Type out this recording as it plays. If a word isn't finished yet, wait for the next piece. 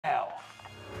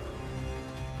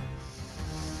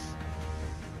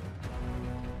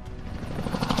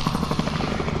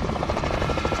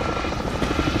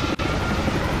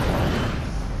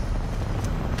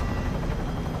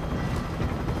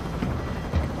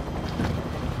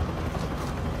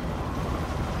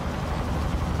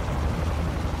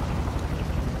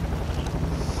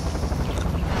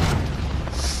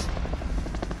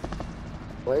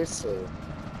place? Or...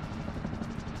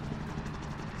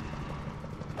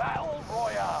 Battle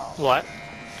Royale. What?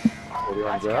 What do you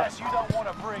want That's to drop? gas you don't want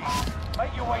to breathe.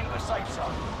 Make your way to the safe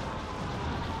zone.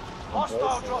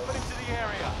 Hostile dropping into the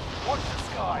area. Watch the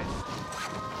skies.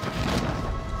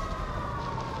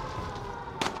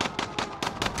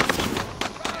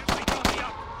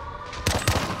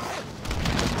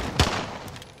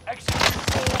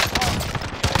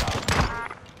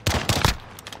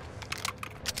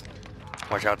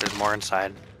 Watch out, there's more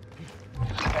inside.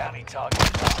 Bounty target.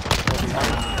 His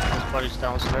buddy's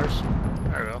downstairs.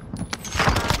 There we go.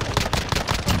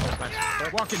 That's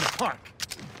nice. Walk in the park.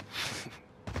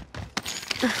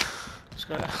 Let's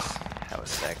go. That was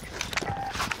sick.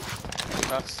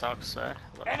 That sucks, eh?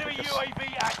 Enemy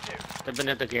UAV active. They've been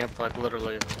in the game for like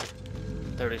literally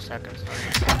 30 seconds.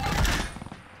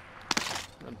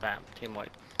 And bam, team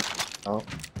wipe. Oh,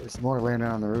 there's more laying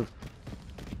down on the roof.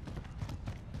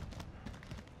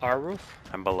 Our roof?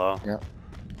 I'm below. Yeah.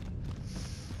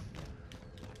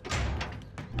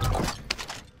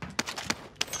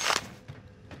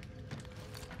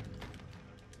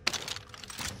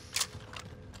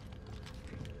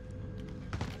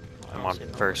 I'm on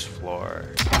first floor.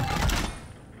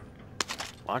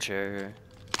 Launcher.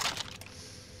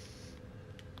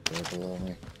 They're below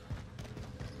me.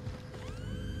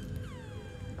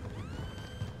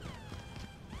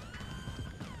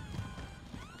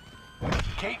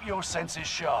 Keep your senses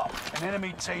sharp. An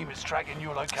enemy team is tracking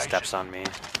your location. Steps on me.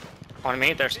 On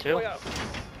me, there's two. Where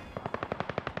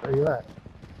are you at?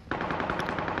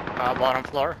 Bottom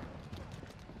floor.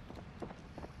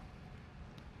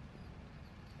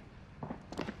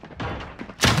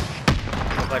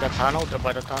 Go by the tunnel, go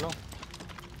by the tunnel.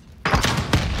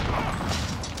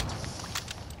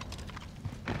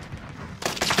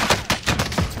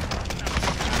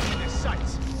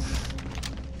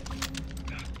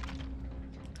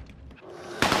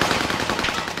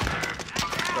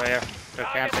 Right here. They're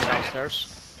camping downstairs.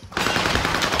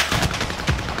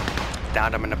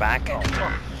 Downed him in the back.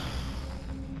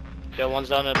 Yeah, one's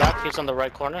down in the back. He's on the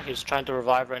right corner. He's trying to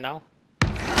revive right now.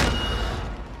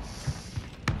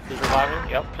 He's reviving.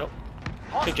 Yep.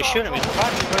 Dude, just shoot him. He's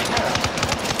reviving right there.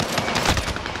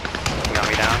 Got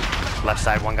me down. Left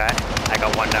side, one guy. I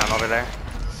got one down over there.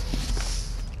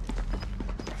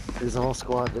 There's a whole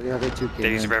squad. Yeah, they two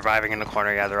came He's in. reviving in the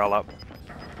corner. Yeah, they're all up.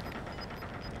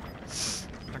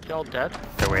 Aren't they all dead?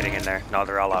 They're waiting in there. No,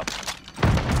 they're all up.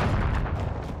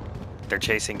 They're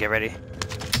chasing. Get ready.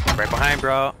 Right behind,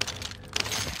 bro.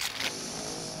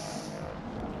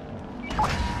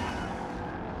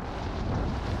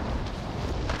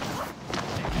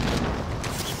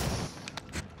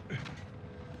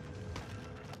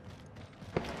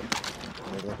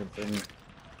 They're looking for me.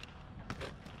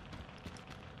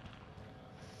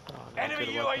 Oh, no, Enemy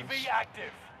good UAV weapons.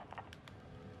 active.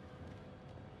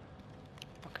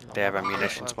 Fucking They have no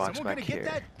ammunition weapons. box Someone back gonna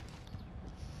get here. that?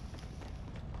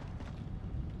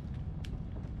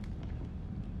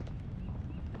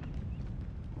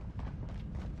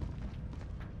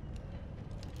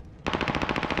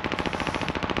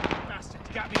 Bastard,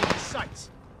 got me in his sights.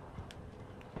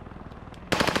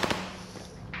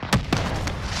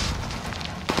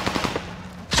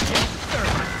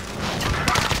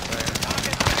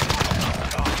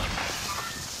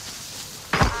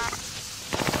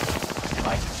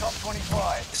 Make the top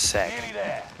 25. Sick. Nearly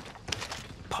there.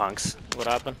 Punks. What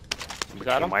happened? You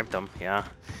got him? Wiped them. Yeah.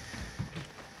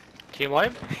 Team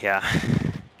wipe? Yeah.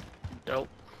 Dope.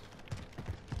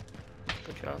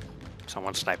 Good job.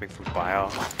 Someone sniping from bio.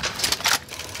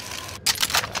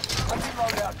 Hunting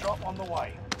loadout drop on the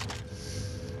way.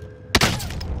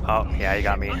 Oh, yeah, you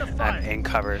got me. I'm in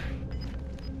cover.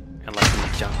 Unless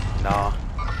he jumped. No.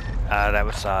 That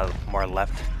was more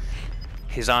left.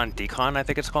 He's on decon, I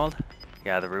think it's called.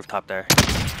 Yeah, the rooftop there.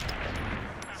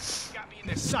 Got me in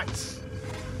his sights.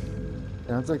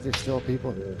 Sounds like there's still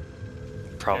people here.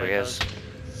 Probably Yeah, it is.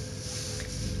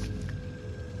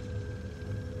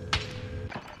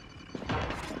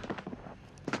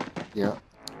 Yeah.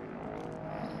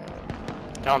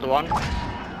 Down to one.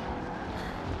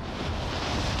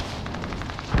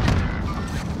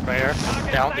 Right here.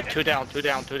 Down.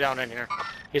 Two down in here.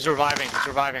 He's reviving.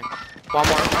 One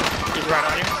more. He's right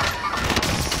on you.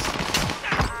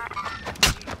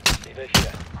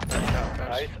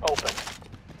 Eyes open.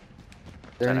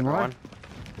 There Got anymore? everyone.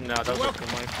 No, that was a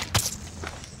good one.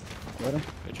 Let him.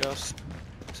 Good job.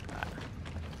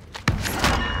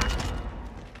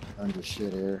 Under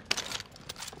shit here.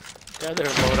 Yeah, they're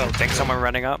load up. Think someone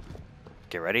running up.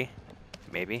 Get ready.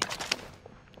 Maybe.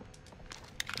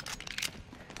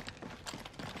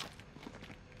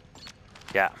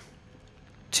 Yeah.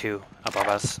 two above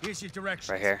us. Here's your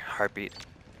direction. Right here. Heartbeat.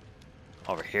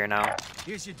 Over here now.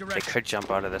 Here's your They direction. could jump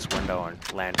out of this window and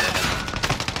land right in.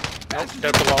 Nope,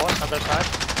 they're below us, other side.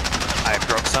 I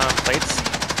broke some plates.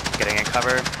 Getting in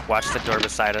cover. Watch the door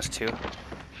beside us too.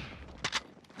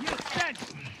 You stand.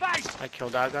 Face. I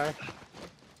killed that guy.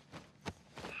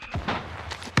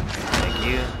 Thank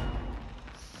you.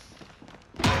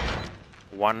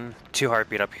 Two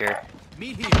heartbeat up here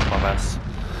Meet here. above us.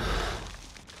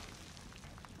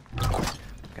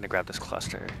 Gonna grab this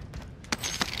cluster.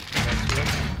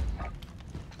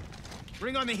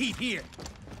 Bring on the heat here.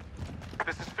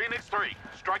 This is Phoenix 3.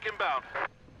 Strike inbound.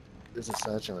 There's a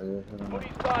satchel here. I don't know. Put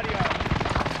his body out.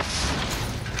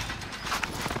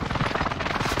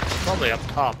 Probably up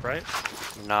top, right?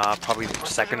 Nah, probably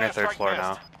second or third floor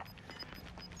now.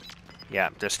 Yeah,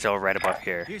 they're still right above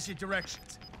here. Here's your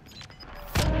directions.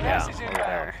 Yeah, Gas is over inbound.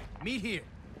 there. Meet here.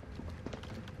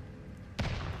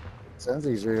 Sounds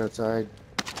like he's right outside.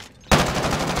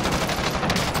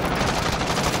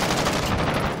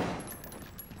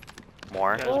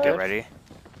 More. Yeah, Get good. ready.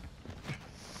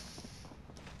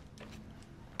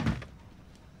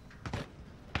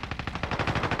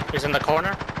 He's in the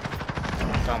corner.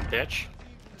 Dumb bitch.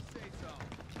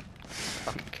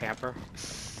 Fucking camper.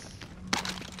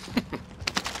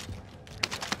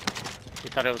 He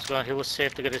thought it was going. He was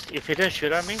safe to get his. If he didn't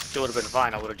shoot at me, it would have been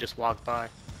fine. I would have just walked by.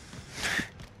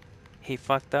 He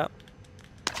fucked up.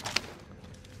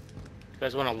 You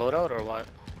guys want to load out or what?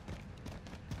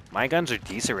 My guns are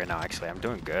decent right now, actually. I'm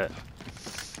doing good.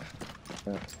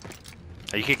 Yeah.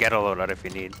 You could get a loadout if you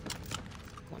need.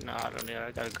 Well, no, I don't need.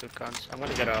 I got a good guns. I'm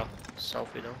gonna get a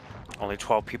selfie though. Only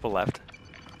 12 people left.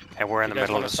 And we're in You the guys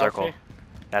middle of want the a circle. selfie?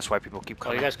 That's why people keep Oh,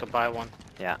 coming. you guys could buy one.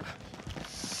 Yeah.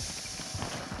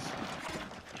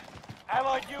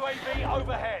 Allied UAV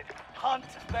overhead. Hunt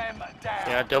them down.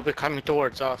 Yeah, they'll be coming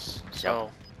towards us.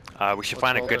 So We should What's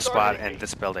find a all good this? spot in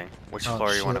this building. Which Oh,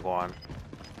 floor you want to shit. go on?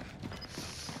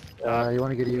 You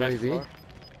want to get a next UAV? floor.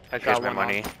 I Here's got my one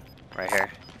money. Right here.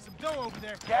 Some dough over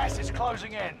there. Gas is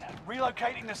closing in.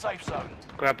 Relocating the safe zone. On.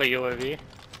 Grab a UAV.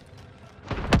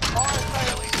 Fire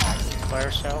sale is active.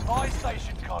 Fire sale. Buy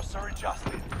station costs are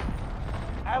adjusted.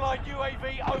 Allied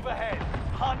UAV overhead.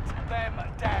 Hunt them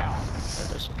down.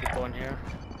 There's some people in here.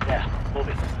 Yeah, move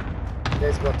it. You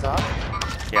guys go up top?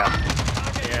 Yeah.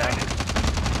 Yeah.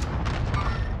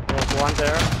 There's one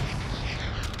there.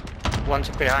 One's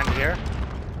behind here.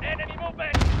 Enemy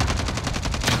movement.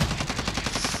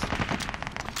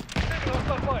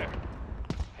 Fire.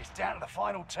 It's down to the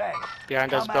final 10.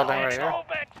 Behind this Come building out, right here.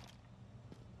 movement.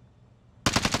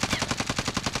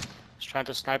 He's trying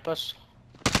to snipe us.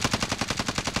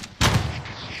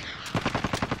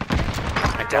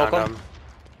 I downed Welcome. him.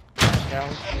 Down.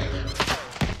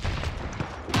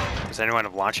 Does anyone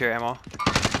have launcher ammo?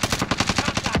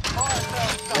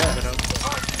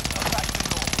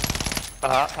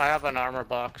 I have an armor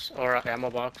box or an ammo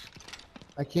box.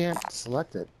 I can't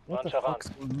select it. What the fuck's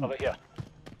going on? Over here.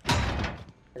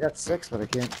 I got 6, but I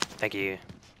can't. Thank you.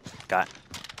 Got.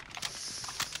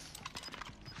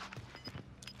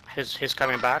 He's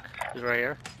coming back. He's right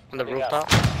here on the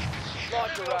rooftop.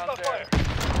 Launch around there.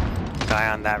 Guy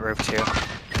on that roof too.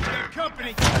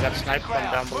 Company. I got sniped from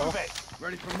down below. Move it.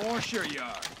 Ready for more? Sure you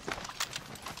are.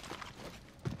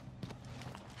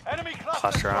 Enemy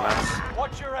Cluster on us.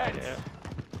 Watch your heads. Yeah.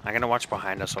 I'm gonna watch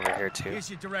behind us over here too. Here's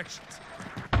your directions.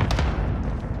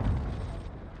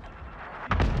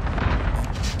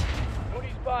 Put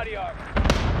his body armor.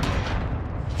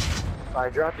 I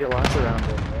dropped your launch around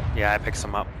it. Yeah, I picked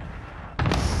some up.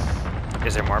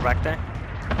 Is there more back there?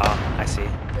 Oh, I see.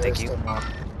 Thank you.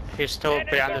 He's still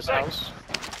behind this house.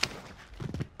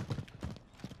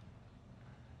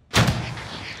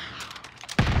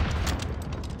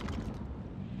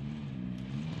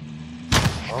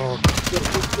 Oh,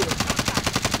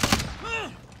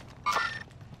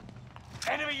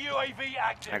 Enemy UAV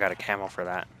active. I got a camo for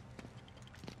that.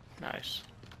 Nice.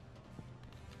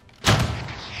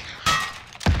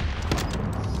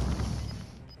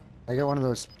 I got one of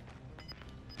those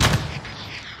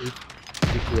PTSDs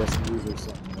or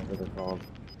something, whatever they're called.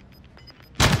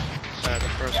 The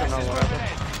person Gas or is whatever.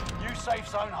 moving in. New safe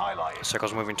zone highlighted.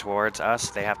 Circle's moving towards us.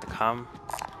 They have to come.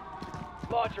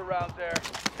 Launch around there.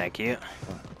 Thank you.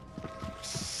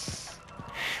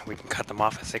 We can cut them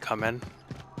off as they come in.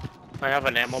 I have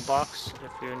an ammo box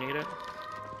if you need it.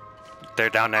 They're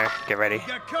down there. Get ready. We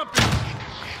got company.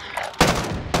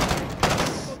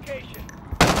 Location.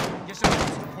 Guess I'm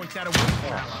supposed to point that away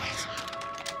from allies.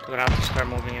 We're gonna have to start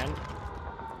moving in.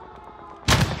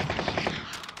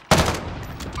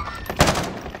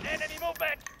 Enemy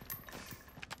movement.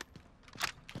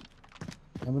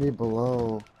 Somebody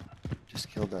below just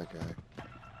killed that guy.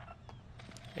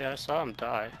 Yeah, I saw him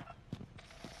die.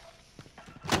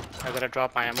 I gotta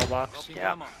drop my ammo box.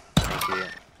 Yeah. Thank you.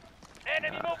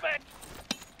 Enemy movement.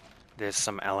 There's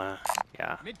some Ella.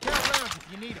 Yeah. Mid-cal rounds if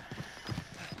you need them.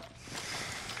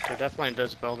 They're definitely in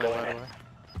this building, by the way.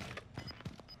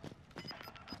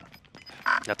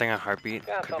 Nothing on heartbeat.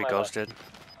 Could be ghosted.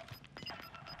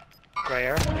 Right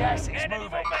here. Gas is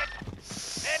moving.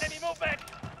 Enemy movement.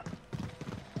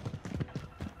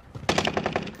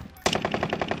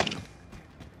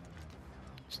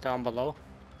 It's down below.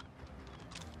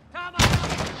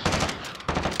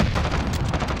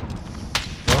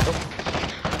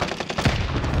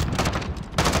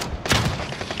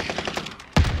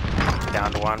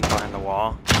 Down to one behind the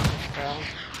wall. Down.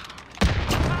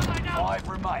 5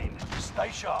 remain.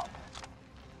 Stay sharp.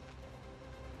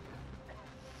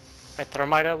 I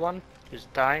thermite one. He's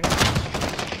dying.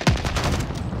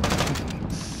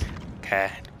 Okay.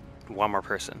 One more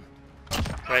person.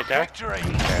 Right there. Victory.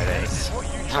 There it This is. is what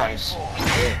you trained Nice.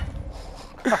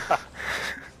 for.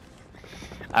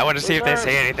 I want to see if they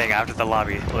say anything after the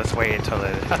lobby. Let's wait until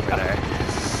we're there.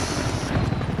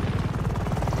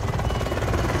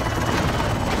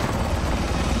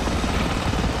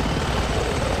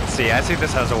 See, I see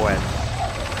this as a win.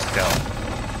 Still.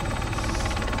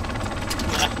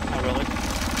 Not really.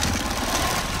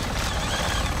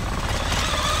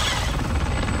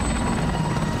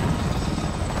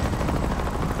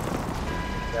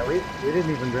 Yeah, we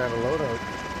didn't even grab a loadout.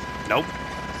 Nope.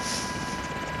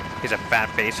 He's a fat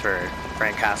base for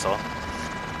Frank Castle.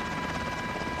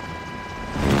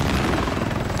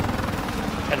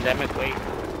 Pandemic wait.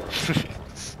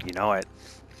 You know it.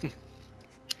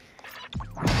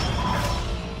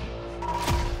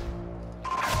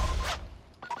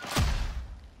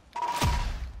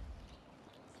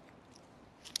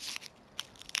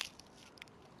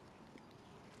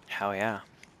 Hell yeah.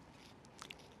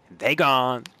 They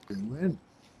gone. Good win.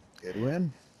 Good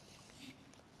win.